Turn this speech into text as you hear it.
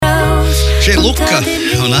Šeit Luka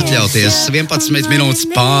un atļauties 11 minūtes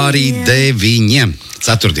pāri 9.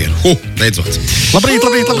 Ceturtdienu. Beidzot. Labrīt.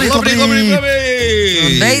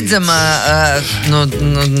 Beidzamā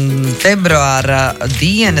februāra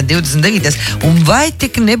diena, 29. Un vai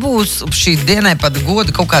tik nebūs šī dienai pat goda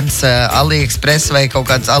kaut kāds AliExpress vai kaut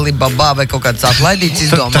kāds Alibaba vai kaut kāds atlaidīts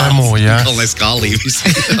izdomāts? Tēmu, jā. Galvenais kā Alīvis.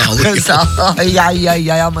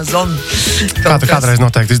 Jā, Amazon. Kādreiz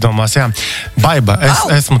noteikti izdomās, jā. Baiba,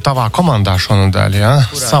 esmu tavā komandā šonadēļ, jā?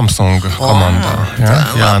 Samsung komandā. Jā,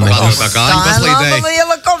 Tā kā Aņa paslīdēja.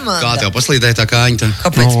 Liela komanda. Kā tev paslīdēja tā kā Aņa?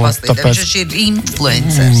 Kāpēc paslīdēja? Viņš ir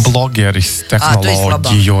influencers. Blogeris,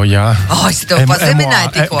 tehnoloģiju, jā. Es tev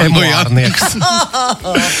pazemināju tikko. Emuārnieks.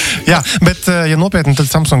 Jā, bet, ja nopietni, tad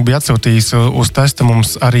Samsung bija atsūtījis uz testa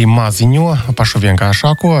mums arī maziņo, pašu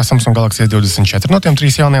vienkāršāko Samsung Galaxy S24 no tiem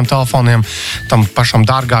 3 jauniem telefoniem. Tam pašam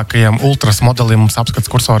dārgākajiem ultras modelim mums apskats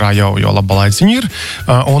kursorā jau laba laiciņi ir.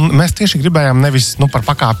 Un mēs tieši gribējām nevis par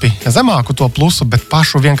pakāpi zemāku to plusu, bet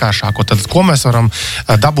pašu vienkāršāko. Tad, ko mēs varam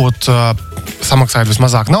dabūt, samaksājot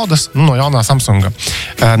vismazāk naudas no jaunā Samsunga.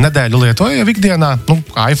 Nedēļu lietoju ikdienā,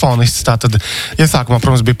 kā iPhoneists, tātad iesākumā,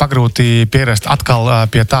 protams, bija pagrūti pierast atkal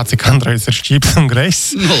pie tā, cik Androids ir šķīps un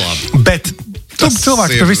greizs. Labi. Bet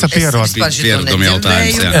cilvēki pie visa pierod. Piereduma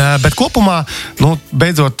jautājums, jā. Bet kopumā,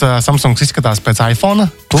 beidzot, Samsungs izskatās pēc iPhone,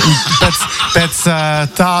 pēc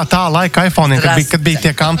tā laika iPhone, kad bija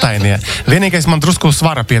tie kantainie. Vienīgais man drusku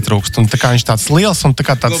svara pietrūkst, un tā kā viņš tāds liels, un tā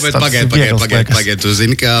kā tāds viegls liekas. Pagaid, tu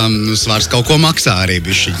zini, ka svars kaut ko maksā arī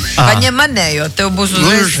bišķi. Paņem manējo, tev būs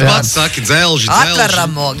uzreiz. Pats saki, dzelži.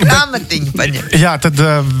 Atveramo, grāmatiņu paņem. Jā, tad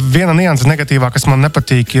viena nianse negatīvā, kas man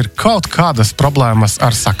nepatīk, ir kaut kādas problēmas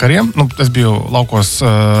ar sakariem. Es biju laukos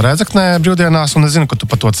Rēzeknē brīvdienās, un es zinu, ka tu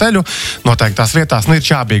pa to ceļu noteiktās vietās ir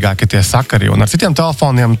čābīgāki tie sakari. Un ar citiem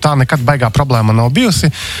telefoniem tā nekad baigā problēma nav bijusi,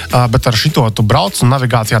 bet ar šito tu brauc un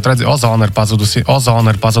navigācijā tu redzi, ozona ir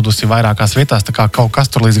pazudusi vairākās vietās, tā kā kaut kas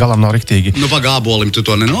tur līdz galam nav riktīgi. Pagā ābolim tu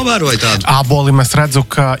to nenovēroji tādu? Ābolim es redzu,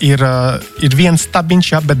 ka ir viens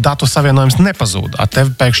stabiņš, bet datu savienojums nepazūd. Ar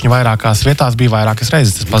tevi pēkšņi vairākās vietās bija vairākas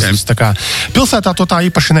reizes tas pazudis. Tā kā pilsētā to tā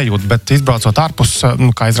īpaši nejūt, bet izbraucot ārpus,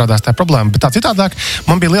 kā izrādās tā problēma. Bet tā citādāk,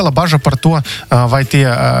 man bija liela baža par to, vai tie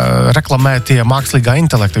reklamētie mākslīgā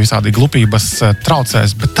intelekta visādi glupības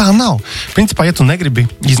traucēs, bet tā nav. Principā, ja tu negribi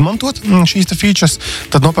izmantot šīs te features,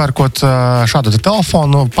 tad nopērkot šādu te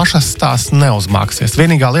telefonu, pašas tās neuzmāksies.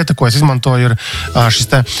 Vienīgā lieta, ko es izmantoju, ir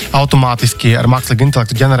šis te automātiski ar mākslīgu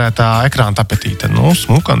intelektu ģenerētā ekrāna tapetīte.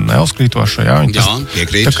 Smuka, neuzkrītoša, jā. Jā,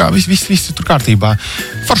 piekrīt. Tā kā viss tur kārtībā.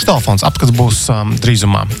 Foršs telefons, apskats būs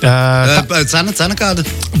drīzumā. Cena kāda?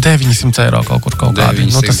 900 eiro kaut kādi.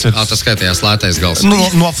 Tas skaitījās lētais gals.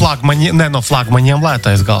 No flagmaņiem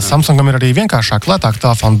lētais gals. Samsungam ir arī vienkāršāk lētāk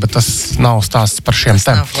telefoni, bet tas nav stāsts par šiem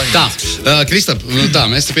tēm. Tā, Kristap,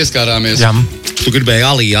 mēs te pieskārāmies. Jā. Tu gribēji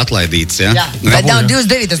Alī atlaidīts, jā? Jā, bet nav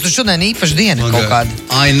 29. Tu šodien īpaši diena kaut kāda.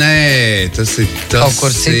 Ai, nē, tas ir... Kaut kur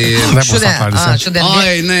citur. Nebūs atlaidis.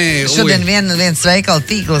 Šodien viens veikals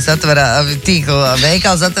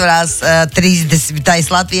atverās 30.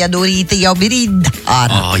 Latvijā no rīta jau bija rīta.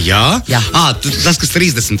 Jā? Tas, kas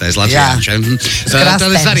 30. Latvijā. Tad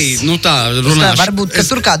es arī, tā runāšu. Varbūt, ka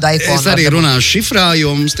tur kādu iPhone. Es arī runāšu šifrā,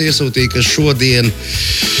 jo mums iesūtīja, ka šodien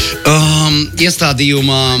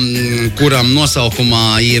iestādījumā, kuram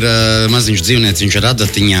nosaukumā ir maziņš dzīvnieciņš ar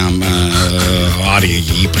adatiņām, arī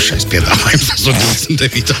īpašais piedāvājums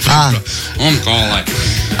 29. februāra. Un kā lai?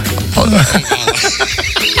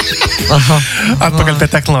 Atpakaļ pie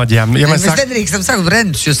tehnoloģijām. Ja mēs nedrīkstam sākt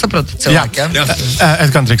brendus, jūs saprotat cilvēki, jā?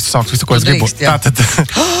 Es gan drīkstu saukt visu, ko es gribu. Tātad,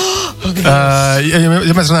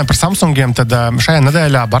 ja mēs runājam par Samsungiem, tad šajā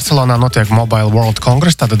nedēļā Barcelonā notiek Mobile World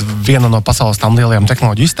Congress, tātad viena no pasaules tām lielajām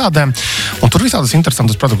tehnoloģiju izstādēm, un tur visādus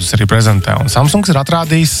interesantus produktus arī prezentē. Un Samsungs ir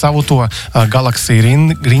atrādījis savu to Galaxy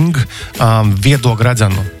Ring viedo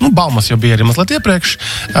gredzenu. Baumas jau bija arī mazliet iepriekš.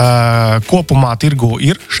 Kopumā tirgu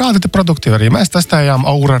ir šādi te produkti, arī mēs testējām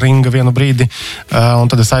Aura Ringa vienu brīdi, un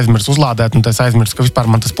tad es aizmirsu uzlādēt, un tad es aizmirsu, ka vispār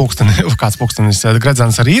man tas kāds pulkstenis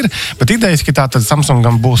gredzens arī ir, bet idejiski tātad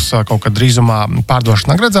Samsungam būs kaut kad drīzumā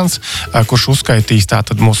pārdošanā gredzens, kurš uzskaitīs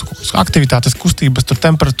tātad mūsu aktivitātes, kustības, tur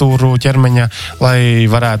temperatūru, ķermeņa, lai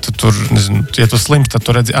varētu tur, nezinu, ja tu slims, tad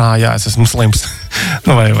tu redzi, jā, es esmu slims,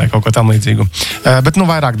 vai kaut ko tam līdzīgu. Bet,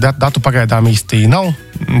 vairāk datu pagaidām īsti nav,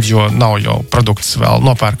 jo nav jau produkts vēl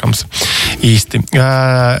nopērkams īsti.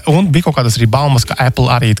 Un bija kaut kādas arī baumas, ka Apple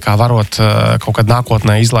arī kā varot kaut kad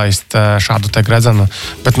nākotnē izlaist šādu te gredzenu,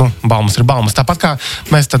 bet, baumas ir baumas. Tāpat kā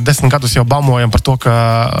mēs tad 10 gadus jau baumojam par to, ka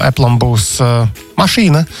Apple'am būs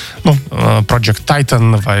mašīna, Project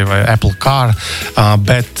Titan vai Apple Car,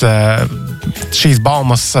 bet šīs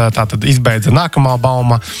baumas tātad izbeidza nākamā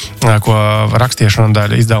bauma, ko rakstīja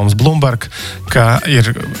šonadēļ izdevums Bloomberg, ka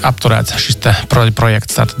ir apturēts šis te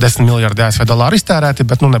projekts, tātad $10 miljardi ASV iztērēti,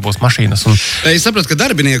 bet nebūs mašīnas. Es sapratu, ka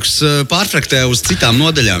darbiniekus pārfraktē uz citām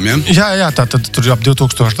nodaļām, ja? Jā, tātad tur ap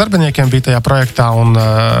 2000 darbiniekiem bija tajā projektā un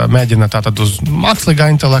mēģina tātad uz mākslīgā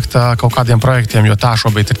intelekta kaut kādiem projektiem, jo tā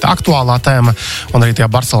šobrīd ir tā aktuālā tēma, un arī tajā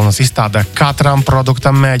Barcelonas izstādē katram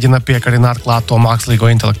produktam mēģina piekarināt klāt to mākslīgo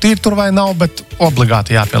intelektu. Ir tur vai nav, bet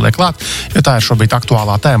obligāti jāpieliek klāt, jo tā ir šobrīd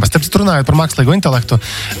aktuālā tēma. Tāpēc runājot par mākslīgo intelektu,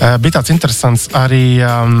 bija tāds interesants arī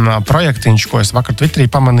projektiņš, ko es vakar Twitterī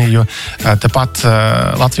pamanīju, tepat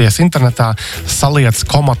Latvijas internetā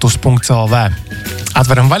saliec.lv.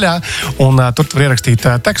 Atveram vaļā, un tur var ierakstīt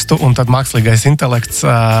tekstu, un tad mākslīgais intelekts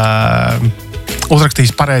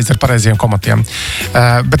uzrakstījis pareizi ar pareiziem komatiem.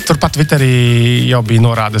 Bet turpat Twitterī jau bija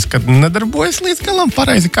norādes, ka nedarbojas līdz galam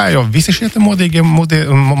pareizi, kā jau visi šie modīgie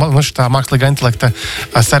mākslīgā intelekta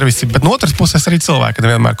servisi, bet no otras puses arī cilvēki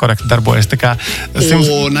nevienmēr korekti darbojas.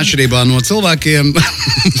 Un atšķirībā no cilvēkiem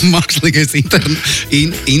mākslīgais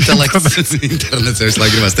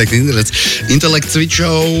intelekts viņš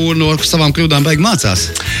jau no savām kļūdām beig mācās.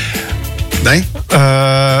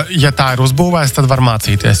 Ja tā ir uzbūvēts, tad var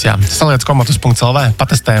mācīties, jā. Saliec.lv,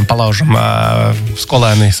 patestējam, palaužam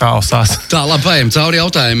skolēnī ausās. Tā, labi, paejam cauri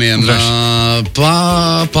jautājumiem.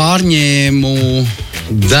 Pārņēmu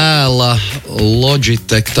dēla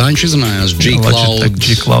Logitech, tā viņš izrunājās,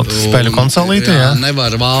 G-Cloud spēļu konsolīti, jā.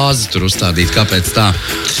 Nevar vāzi tur uzstādīt, kāpēc tā?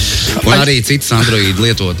 Un arī citas Android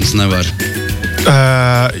lietotnes nevar.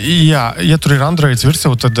 Jā, ja tur ir Androids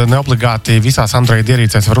virsū, tad neobligāti visās Android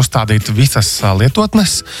ierīcēs var uzstādīt visas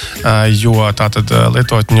lietotnes, jo tātad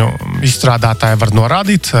lietotņu izstrādātāji var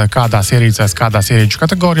norādīt, kādās ierīcēs, kādās ierīču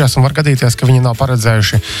kategorijās, un var gadīties, ka viņi nav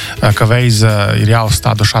paredzējuši, ka veiz ir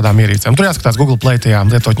jāuzstāda šādām ierīcēm. Tur jāskatās Google Play tajā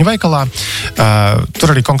lietotņu veikalā.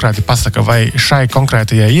 Tur arī konkrēti pasaka, vai šai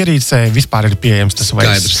konkrētajai ierīcei vispār ir pieejams tas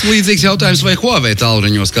veids. Skaidrs. Līdzīgs jautājums, vai Huawei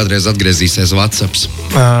tālruņos kādreiz atgriezīsies WhatsApps?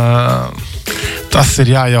 Tas ir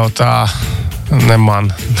jājautā ne man.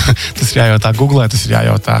 Tas ir jājautā Google, tas ir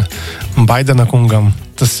jājautā Baidena kungam.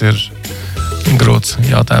 Tas ir grūts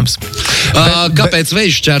jautājums. Kāpēc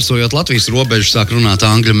vējš šķērsojot Latvijas robežu sāk runāt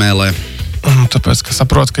angļu mēlē? Tāpēc, ka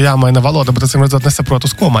saprotu, ka jāmaina valoda, bet es redzot nesaprotu,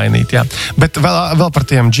 uz ko mainīt. Jā. Bet vēl par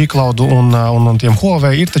tiem G-Cloud un tiem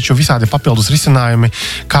Huawei ir taču visādi papildus risinājumi,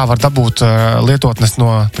 kā var dabūt lietotnes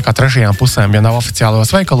no trešajām pusēm. Ja nav oficiālos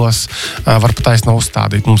veikalos, var pataisno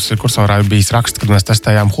uzstādīt. Mums ir kursorā bijis raksts, kad mēs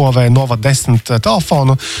testējām Huawei Nova 10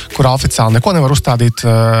 telefonu, kurā oficiāli neko nevar uzstādīt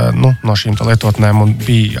no šīm lietotnēm, un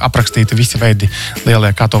bija aprakstīti visi veidi lielie,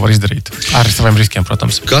 kā to var izdarīt. Ar saviem riskiem,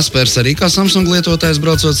 protams. Kaspers arī kā Samsung lietotājs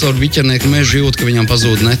braucot caur Viķernieku mežu jūt, ka viņam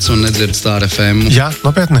pazūd nets un nedzird Star FM. Jā,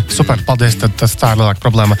 nopietni. Super, paldies. Tad tas tā ir lielāka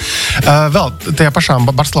problēma. Vēl tajā pašā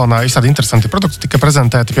Barcelonā ir tādi interesanti produkti, tika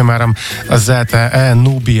prezentēti, piemēram, ZTE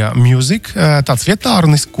Nubia Music, tāds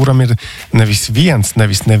vietārunis, kuram ir nevis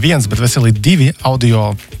neviens, bet veseli 2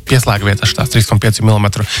 audio pieslēgvietas, tās 3,5 mm.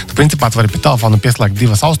 Tu principā tu vari pie telefona pieslēgt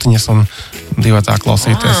 2 austiņas un 2 tā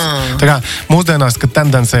klausīties. Tā kā mūsdienās, kad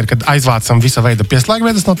tendence ir, kad aizvācam visa veida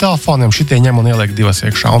pieslēgvietas no telefoniem, šitie ņem un ieliek 2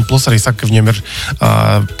 iekšā. Un plus arī saka, ka viņiem ir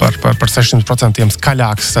par 600%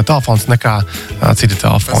 skaļāks telefons nekā citi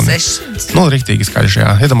telefoni. Riktīgi skaļš,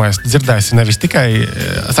 jā. Iedomājies, dzirdēsi nevis tikai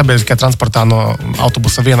sabiedriskajā transportā no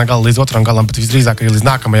autobusa viena gala līdz otram galam, bet visdrīzāk arī līdz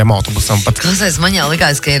nākamajam autobusam. Klausies, man jau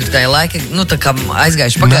likās, ka ir tā laika, tā kā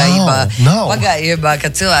aizgājuši pagājībā,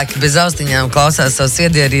 kad cilvēki bez austiņām klausās savas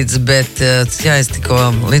iedierīces, bet jā, es tikko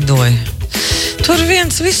lidoju. Tur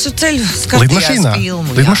viens visu ceļu skatījās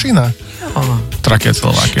filmu. Lidmašīnā? Trakie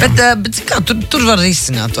cilvēki. Bet kā, tur var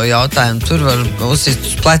risināt to jautājumu. Tur var uzsist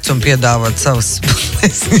uz plecu un piedāvāt savas,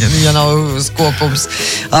 ja nav skopums,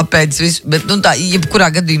 apēdis visu. Bet, tā, jebkurā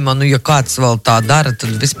gadījumā, ja kāds vēl tā dara,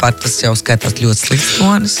 tad vispār tas jau skaitās ļoti slikts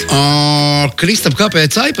tonis. Kristap,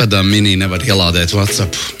 kāpēc iPadam mini nevar ielādēt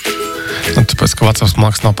WhatsApp? Tāpēc, ka WhatsApp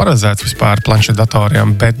mākslas nav paredzēts vispār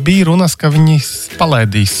planšetdatoriem, bet bija runas, ka viņi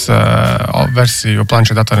palaidīs versiju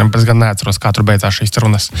planšetdatoriem, bet es gan neatceros, kā tur beidzās šīs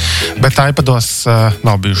runas. Bet iPados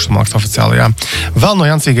nav bijušas mākslas oficiāli, jā. Vēl no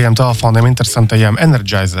jancīgajiem telefoniem interesantajiem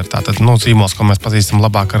Energizer, tātad, zīmols, ko mēs pazīstam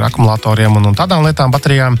labāk ar akumulatoriem un tādām lietām,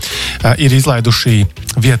 baterijām, ir izlaiduši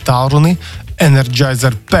vietālruni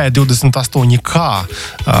Energizer P28K,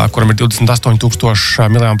 kuram ir 28,000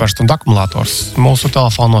 mAh akumulators. Mūsu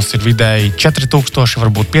telefonos ir vidēji 4,000,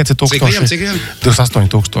 varbūt 5,000. Cik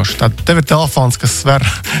 28,000. Tad tev ir telefons, kas sver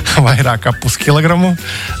vairāk kā puskilogramu.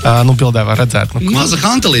 Bildē var redzēt. Maza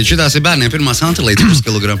hantelīte, šitās ir bērniem pirmās hantelītes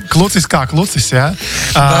puskilogramu. Klucis kā klucis, jā.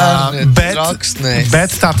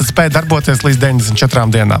 Bet tā tad spēja darboties līdz 94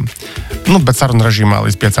 dienām. Bet saruna režīmā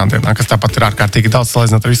līdz 5 dienām, kas tāpat ir ārkārtīgi daudz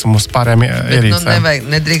salīdzinot ar visu mūsu pārējiem ierīcēm.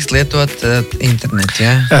 Nedrīkst lietot internetu,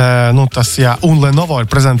 jā? Tas, jā. Un Lenovo ir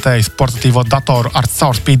prezentējis portatīvo datoru ar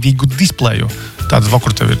caurspīdīgu displeju. Tāda,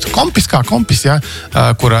 kur tev ir kompis, jā,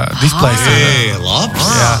 kura displejs ir labs.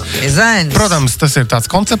 Dizains. Protams, tas ir tāds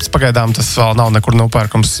koncepts, pagaidām tas vēl nav nekur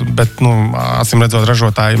nopērkams, bet, acīm redzot,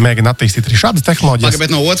 ražotāji mēģina attīstīt arī šādas tehnoloģijas.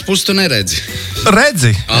 Bet no otras puses tu neredzi.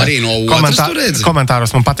 Redzi? Arī no otras tu redzi.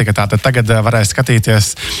 Komentāros man patika tātad. Tagad varēs skatīties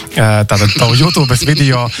tātad tavu YouTube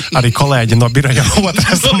video arī kolēģi no biroja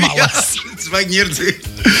otras malas. Vajag ņirdzi.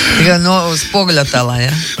 Tikai uz spoguļatālā,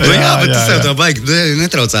 jā? Jā, bet tas jau tā baigi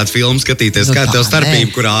netraucēt filmu skatīties, kā tev starpība,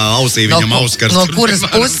 kurā ausī viņam auskars. No kuras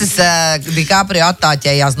puses DiCaprio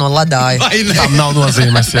attāķējās no ledāja. Tam nav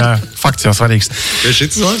nozīmes, jā. Fakts jau svarīgs.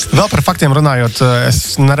 Vēl par faktiem runājot,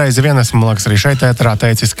 es nereizi vien esmu, man liekas, arī šeit ēterā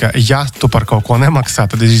teicis, ka ja tu par kaut ko nemaksā,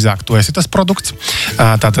 tad izāk tu esi tas produkts.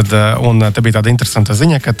 Tātad, un te bija tāda interesanta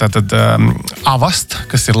ziņa, ka tātad Avast,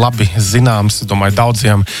 kas ir labi zināms, domāju,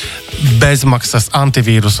 daudziem bezmaksas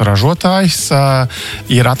antivīrusu ražotājs,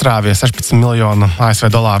 ir atrāvies 16 miljonu ASV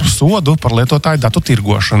dolāru sodu par lietotāju datu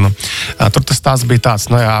tirgošanu. Tur tas tās bija tāds,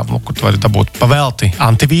 kur tu vari dabūt pavelti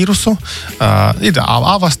antivīrusu. Ir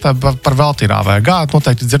Avasta par velti ir AVG,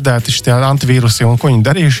 noteikti dzirdēti šie antivīrusi, un ko viņi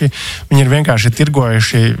darījuši. Viņi ir vienkārši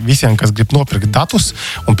tirgojuši visiem, kas grib nopirkt datus,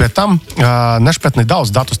 un pie tam nešpatni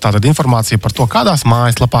daudz datus, tātad informācija par to, kādās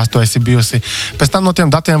mājaslapās tu esi bijusi. Pēc tam no tiem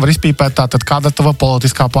datiem var izpīpēt tātad, kāda ir tava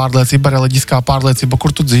politiskā pārliecība, reliģiskā pārliecība,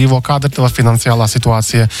 kur tu dzīvo, kāda ir tava finansiālā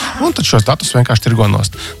situācija, un tad šos datus vienkārši tirgo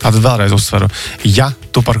nost. Tātad vēlreiz uzsveru, ja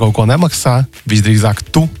tu par kaut ko nemaksā, visdrīzāk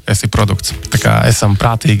tu esi produkts. Tā kā esam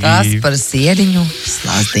prātīgi. Kas par sieriņu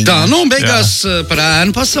slāzdiņu. Tā, beigās par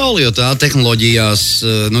ēnu pasauli, jo tā tehnoloģijās,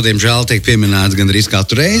 diemžēl tiek pieminēts gandrīz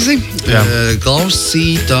katru reizi.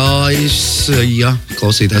 Klausītāji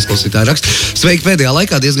raksta. Sveiki, pēdējā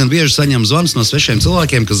laikā diezgan bieži saņem zvans no svešiem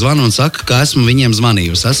cilvēkiem, kas zvana un saka, ka esmu viņiem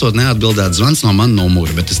zvanījusi. Esot neatbildēts zvans no mana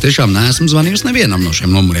numura, bet es tiešām neesmu zvanījusi nevienam no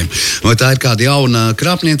šiem numuriem. Vai tā ir kāda jauna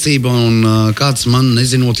krāpniecība un kāds man,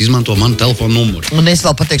 nezinot, izmanto manu telefonu numuru? Un es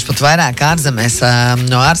vēl pateikšu pat vairāk ārzemēs,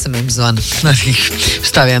 no ārzemēm zvanu arī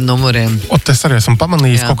uz taviem numuriem. Es arī esmu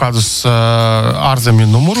pamanījis kaut kādus ārzemju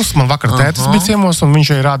numurus. Man vakar tētis bija ciemos, un viņš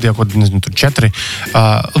arī rādīja, ko, tur 4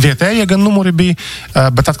 vietējie gan numuri bija,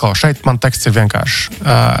 bet atkal šeit man teksts ir vienkārši.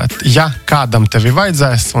 Ja kādam tevi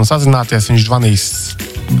vajadzēs un sazināties, viņš zvanīs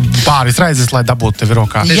pāris reizes, lai dabūtu tevi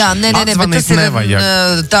rokā. Jā, bet tas ir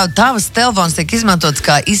tavs telefons tiek izmantots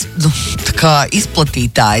kā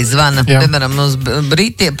izplatītāji zvana. Piemēram,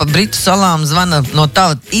 pa Britu salām zvana no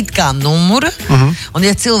tava it kā numura, un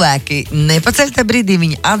ja cilvēki nepaceļ tajā brīdī,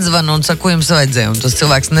 viņi atzvana un saka, ko jums vajadzēja, un tas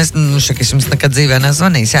cilvēks jums nekad dzīvē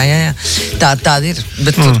nezvanīs. Jā. Tā ir.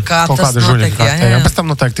 Bet tur kā tas notiek, jā. Pēc tam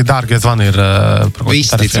noteikti dārgie zvani ir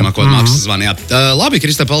visticamāk, ko maksas zvani, jā. Labi,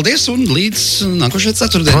 Krista, paldies, un līdz nākošajai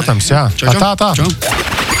ceturtdienai. Protams, jā. Čau. Tā.